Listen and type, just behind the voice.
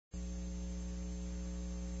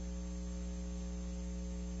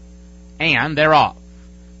And they're off.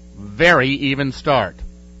 Very even start.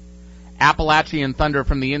 Appalachian Thunder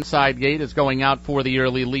from the inside gate is going out for the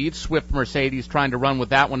early lead. Swift Mercedes trying to run with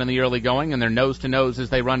that one in the early going, and they're nose-to-nose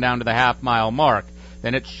as they run down to the half-mile mark.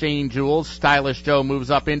 Then it's Shane Jules. Stylish Joe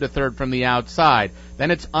moves up into third from the outside.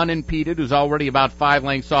 Then it's Unimpeded, who's already about 5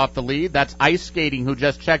 lengths off the lead. That's Ice Skating, who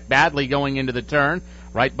just checked badly going into the turn.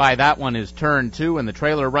 Right by that one is turn 2, and the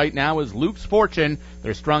trailer right now is Luke's Fortune.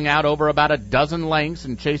 They're strung out over about a dozen lengths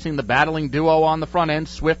and chasing the battling duo on the front end,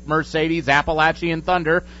 Swift Mercedes, Appalachian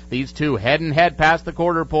Thunder. These two head and head past the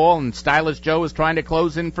quarter pole, and Stylish Joe is trying to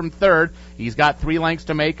close in from third. He's got 3 lengths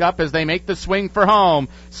to make up as they make the swing for home.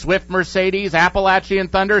 Swift Mercedes, Appalachian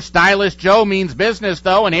Thunder, Stylish Joe means business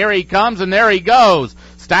though, and here he comes and there he goes.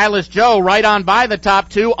 Stylish Joe right on by the top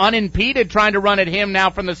 2, Unimpeded trying to run at him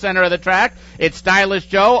now from the center of the track. It's Stylish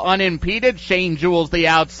Joe, Unimpeded, Shane Jules the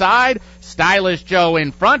outside, Stylish Joe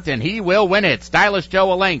in front, and he will win it. Stylish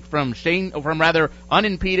Joe a length from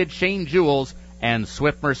Unimpeded, Shane Jules, and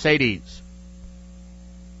Swift Mercedes.